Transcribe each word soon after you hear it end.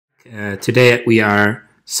Today we are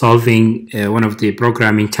solving one of the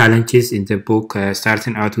programming challenges in the book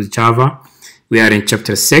Starting Out with Java. We are in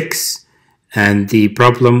chapter 6, and the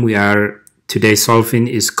problem we are today solving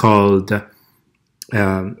is called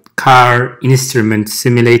Car Instrument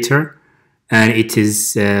Simulator, and it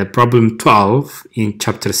is problem 12 in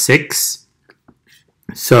chapter 6.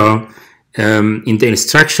 So in the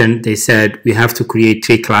instruction they said we have to create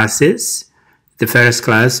 3 classes. The first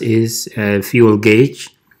class is fuel gauge.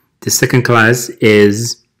 The second class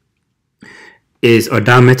is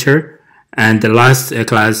odometer, and the last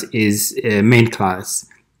class is main class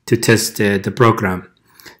to test the program.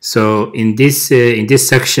 So in this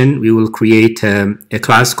section, we will create a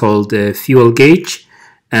class called fuel gauge,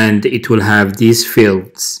 and it will have these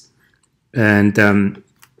fields. And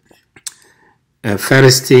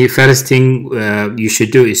first thing you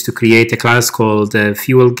should do is to create a class called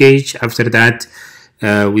fuel gauge. After that,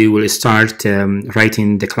 we will start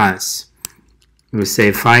writing the class. We'll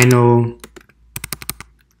say final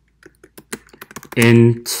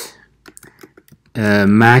int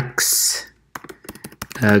max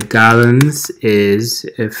gallons is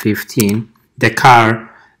 15. The car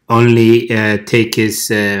only takes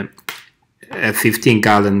 15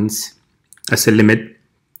 gallons as a limit.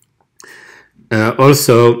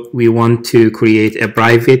 Also, we want to create a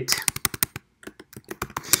private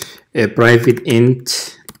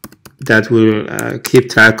int that will keep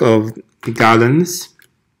track of the gallons.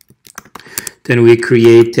 Then we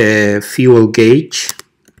create a fuel gauge,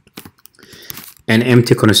 an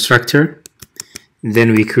empty constructor.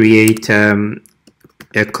 Then we create a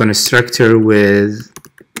constructor with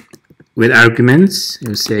arguments.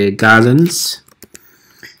 We'll say gallons.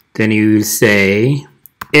 Then you will say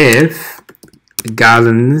if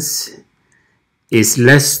gallons is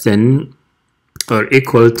less than or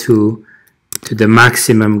equal to the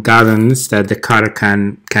maximum gallons that the car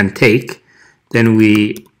can take, then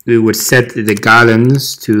we would set the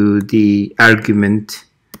gallons to the argument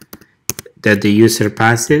that the user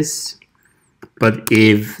passes. But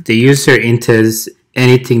if the user enters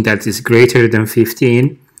anything that is greater than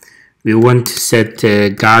 15, we want to set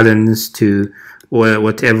gallons to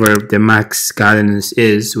whatever the max gallons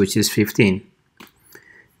is, which is 15.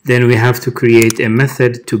 Then we have to create a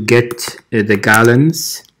method to get the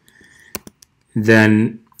gallons.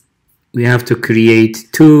 Then we have to create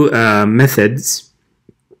 2 methods.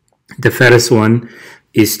 The first one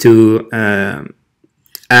is to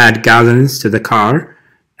add gallons to the car,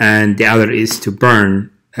 and the other is to burn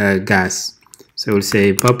gas. So we'll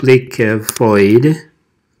say public void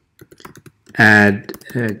add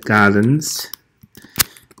gallons.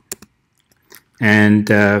 And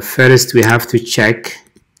first we have to check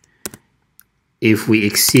if we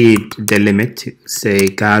exceed the limit. Say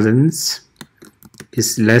gallons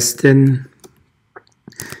is less than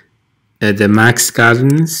the max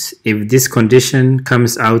gallons. If this condition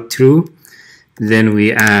comes out true, then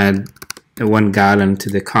we add 1 gallon to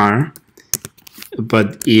the car.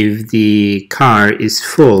 But if the car is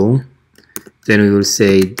full, then we will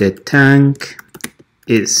say the tank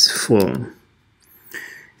is full.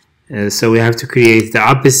 So we have to create the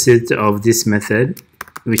opposite of this method,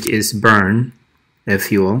 which is burn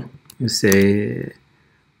fuel. You say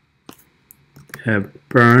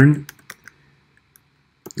burn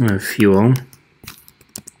fuel.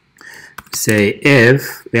 Say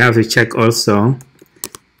if, we have to check also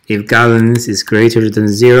if gallons is greater than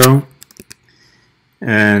 0,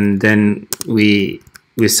 and then we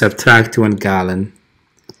subtract 1 gallon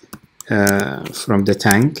from the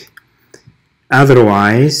tank.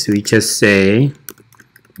 Otherwise, we just say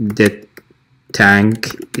the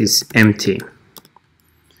tank is empty,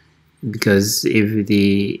 because if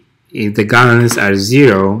the gallons are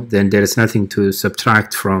 0, then there is nothing to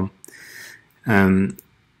subtract from.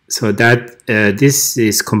 So that this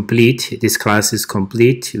is complete. This class is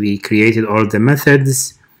complete. We created all the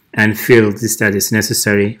methods and fields that is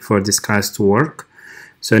necessary for this class to work.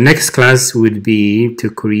 So next class would be to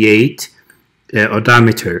create an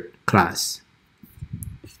odometer class.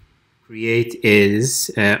 Create is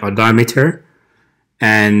odometer,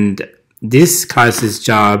 and this class's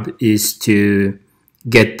job is to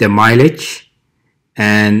get the mileage,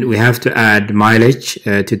 and we have to add mileage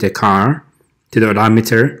to the car, to the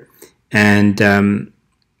odometer, and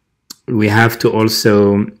we have to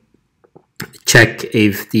also check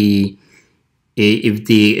if the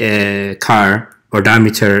car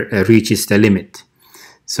odometer reaches the limit.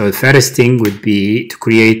 So the first thing would be to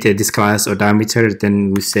create this class odometer.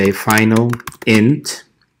 Then we say final int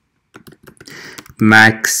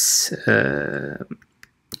max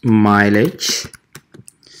mileage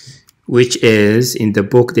which is, in the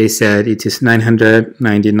book they said it is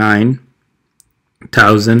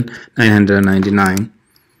 999,999.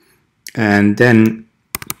 And then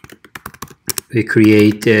we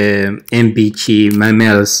create mpg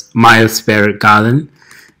miles per gallon,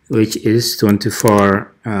 which is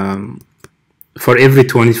 24. For every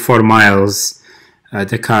 24 miles,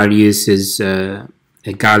 the car uses a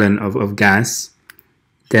gallon of gas.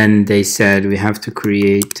 Then they said we have to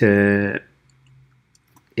create a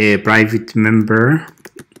private member,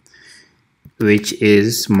 which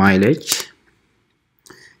is mileage.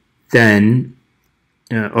 Then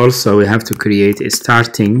also we have to create a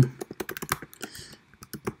starting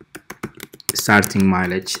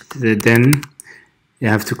mileage. Then you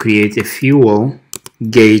have to create a fuel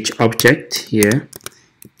gauge object here.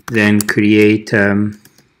 Then create a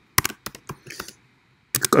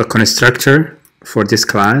constructor for this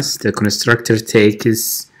class. The constructor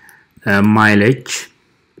takes mileage,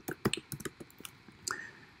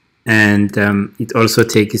 and it also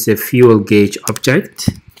takes a fuel gauge object.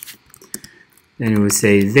 Then we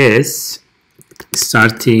say this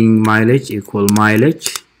starting mileage equal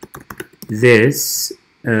mileage, this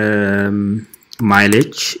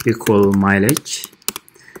mileage equal mileage,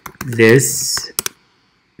 this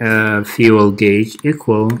fuel gauge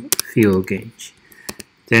equal fuel gauge.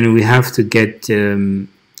 Then we have to get we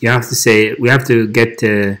have to get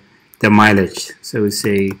the mileage. So we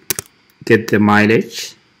say get the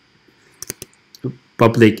mileage,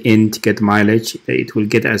 public int get mileage, it will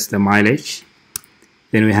get us the mileage.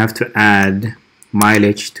 Then we have to add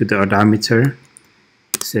mileage to the odometer.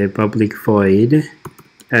 Say public void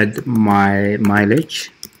add my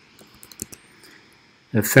mileage.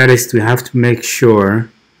 First we have to make sure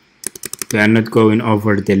we are not going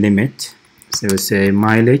over the limit. So we say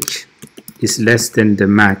mileage is less than the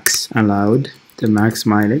max allowed, the max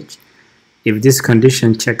mileage. If this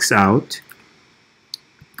condition checks out,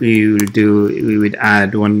 we would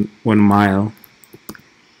add one mile.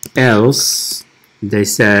 Else they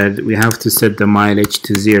said we have to set the mileage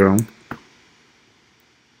to 0.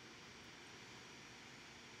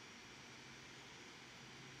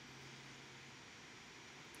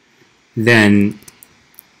 Then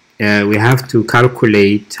we have to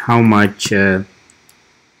calculate how much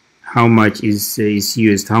is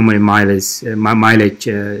used, how many mileage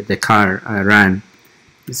the car ran.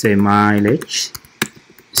 Say mileage,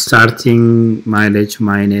 starting mileage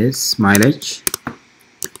minus mileage.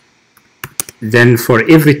 Then for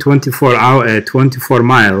every 24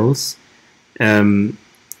 miles,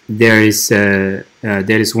 there is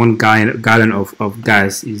 1 gallon of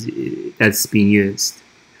gas that's being used.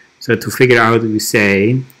 So to figure out, we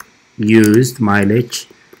say used mileage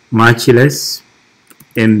modulus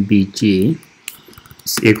mbg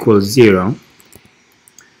is equals 0.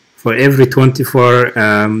 For every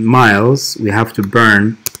 24 miles, we have to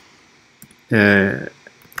burn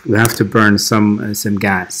some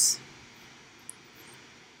gas.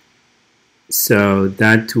 So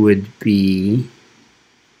that would be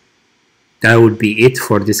it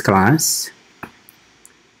for this class.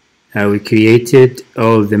 We created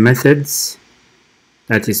all the methods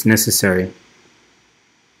that is necessary.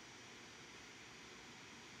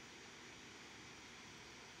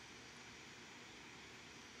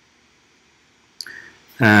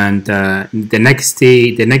 And the next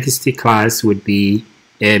class would be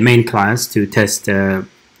a main class to test the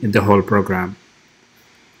whole program.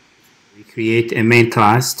 We create a main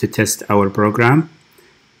class to test our program,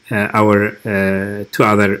 our 2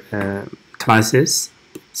 other classes.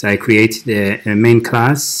 So I created a main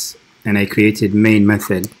class and I created main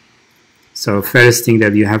method. So first thing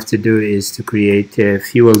that you have to do is to create a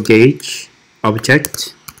fuel gauge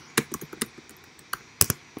object.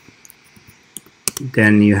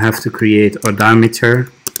 Then you have to create odometer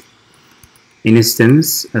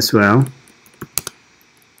instance as well.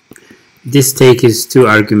 This takes 2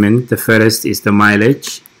 arguments. The first is the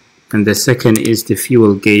mileage and the second is the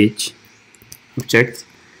fuel gauge object.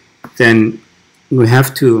 Then we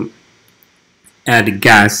have to add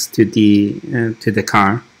gas to the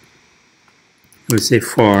car. We'll say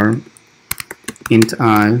for int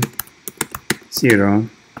I 0,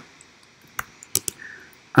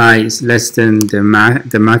 I is less than the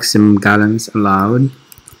maximum gallons allowed.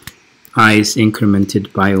 I is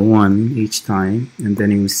incremented by 1 each time, and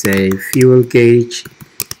then you say fuel gauge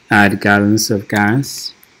add gallons of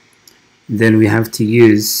gas. Then we have to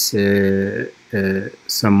use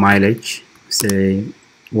some mileage. Say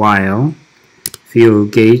while fuel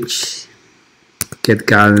gauge get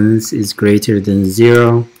gallons is greater than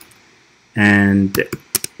 0, and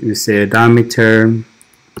you say odometer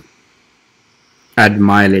add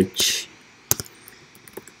mileage.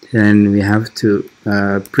 Then we have to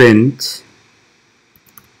print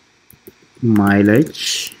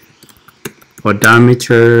mileage,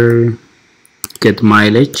 odometer get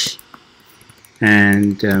mileage,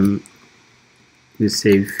 and we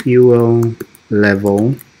say fuel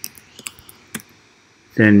level,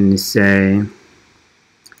 then say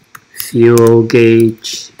fuel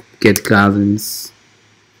gauge get gallons.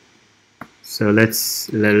 So let's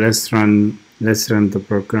run the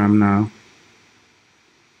program now.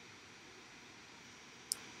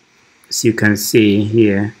 As you can see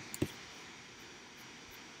here,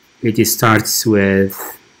 it starts with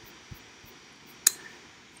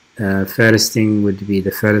first thing would be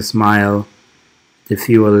the first mile. The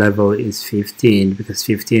fuel level is 15 because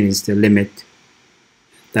 15 is the limit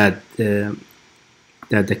that the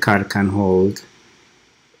car can hold.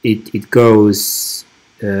 It goes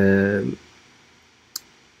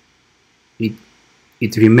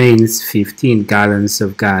it remains 15 gallons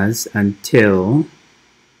of gas until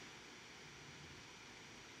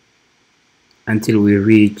we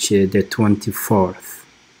reach the 24th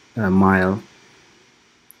mile.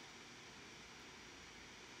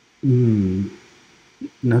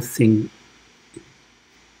 Nothing.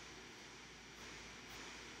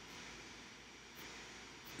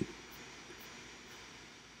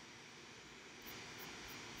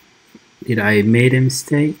 Did I made a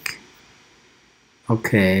mistake?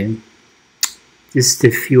 Okay, this is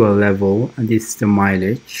the fuel level and this is the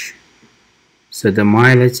mileage. So the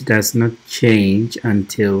mileage does not change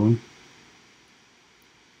until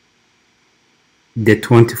the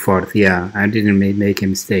 24th. Yeah, I didn't make a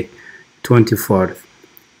mistake. 24th.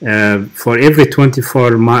 For every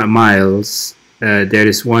 24 miles, there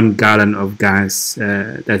is 1 gallon of gas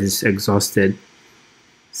that is exhausted.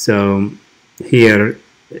 So here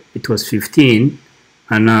it was 15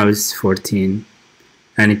 and now it's 14,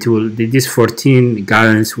 and this 14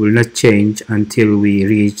 gallons will not change until we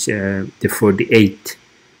reach the 48th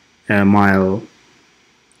mile.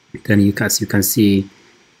 Then as you can see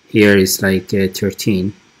here is like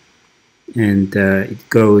 13, and it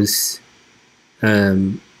goes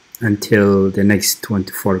until the next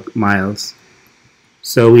 24 miles.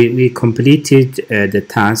 So we completed the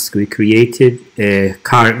task. We created a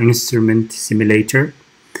car instrument simulator,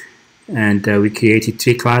 and we created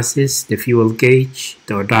 3 classes: the fuel gauge,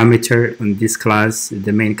 the odometer, and this class,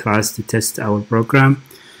 the main class, to test our program.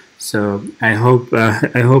 So I hope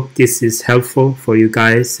this is helpful for you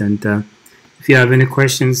guys, and if you have any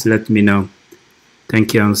questions, let me know.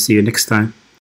 Thank you, and I'll see you next time.